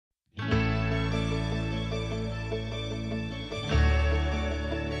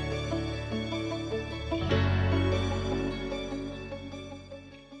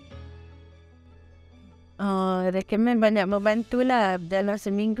Recommend banyak membantu lah. Dalam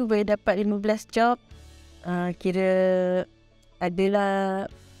seminggu boleh dapat 15 job. Kira adalah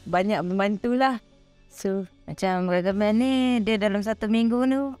banyak membantu lah. So macam Recommend ni, dia dalam 1 minggu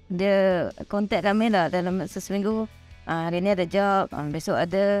tu dia contact kami lah dalam masa seminggu. Hari ni ada job, besok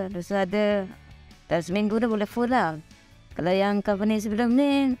ada, lusa ada. Dalam seminggu tu boleh full lah. Kalau yang company sebelum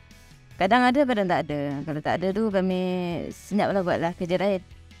ni kadang ada, kadang tak ada. Kalau tak ada tu kami senyap lah buatlah kerja lain.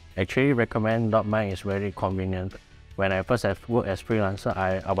 Actually, Recommend.my is very convenient. When I first have worked as freelancer,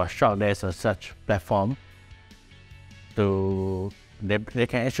 I was shocked there's such platform to they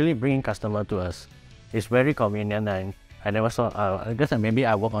can actually bring customer to us. It's very convenient, and I never saw. I guess maybe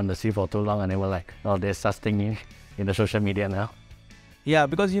I work on the sea for too long, and they were like, "Oh, there's such thing in the social media now." Yeah,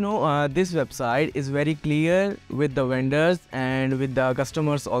 because this website is very clear with the vendors and with the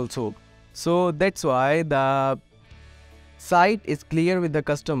customers also. So that's why the site is clear with the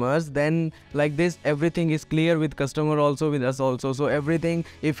customers. Then like this, everything is clear with customer also, with us also. So everything,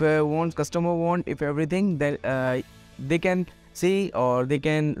 if customer want, if everything, then they can see or they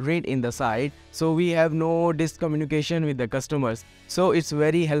can read in the site. So we have no miscommunication with the customers. So it's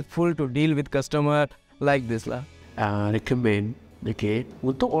very helpful to deal with customer like this lah. Recommend, okay,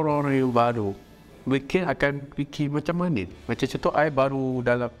 untuk orang-orang yang baru, mungkin akan fikir macam mana. Macam contoh, I baru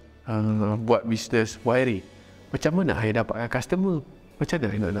dalam buat bisnes wiring. Macam mana saya dapatkan customer? Macam mana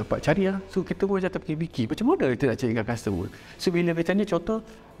saya nak dapat cari lah? So kita pun macam terfikir-fikir, macam mana kita nak carikan customer? So bila macam ni contoh,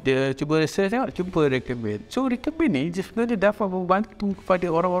 dia cuba search tengok, jumpa Recommend. So Recommend ni sebenarnya dapat membantu kepada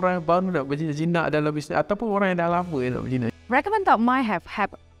orang-orang yang baru nak berjinak dalam bisnes ataupun orang yang dah lama nak berjinak. Recommend.my have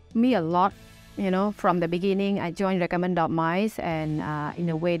helped me a lot. From the beginning, I joined Recommend.my and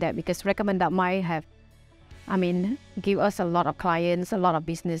in a way that because Recommend.my give us a lot of clients, a lot of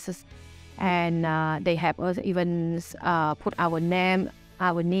businesses, and they have us even put our name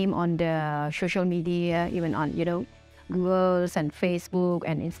on the social media, even on Google and Facebook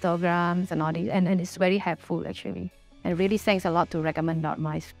and Instagrams and all these, and it's very helpful actually, and really thanks a lot to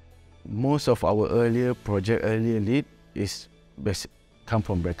Recommend.my. Most of our earlier lead is come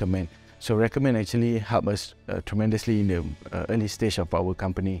from Recommend. So Recommend actually helped us tremendously in the early stage of our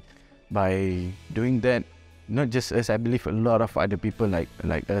company. By doing that, not just us, I believe a lot of other people like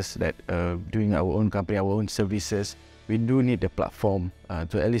us that doing our own company, our own services, we do need the platform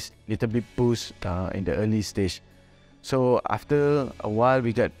to at least little bit boost in the early stage. So after a while,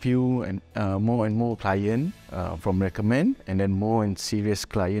 we got few and more client from Recommend, and then more and serious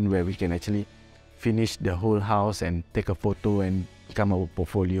client where we can actually finish the whole house and take a photo and become our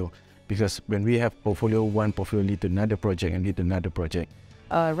portfolio. Because when we have portfolio, one portfolio lead to another project and lead to another project.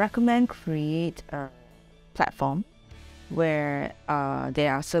 Recommend create a platform where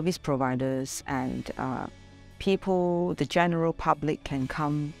there are service providers and people, the general public, can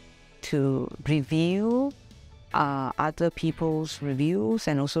come to review other people's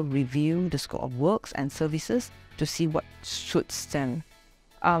reviews and also review the scope of works and services to see what suits them.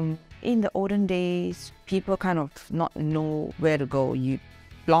 In the olden days, people kind of not know where to go.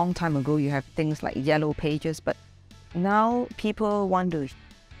 Long time ago, you have things like yellow pages, but now people want to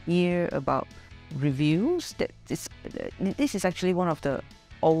hear about reviews. This is actually one of the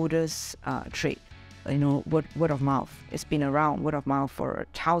oldest trade. Word of mouth. It's been around, word of mouth, for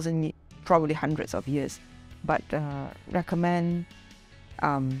 1,000, probably hundreds of years. But Recommend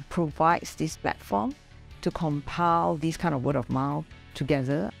provides this platform to compile these kind of word of mouth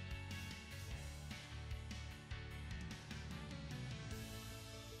together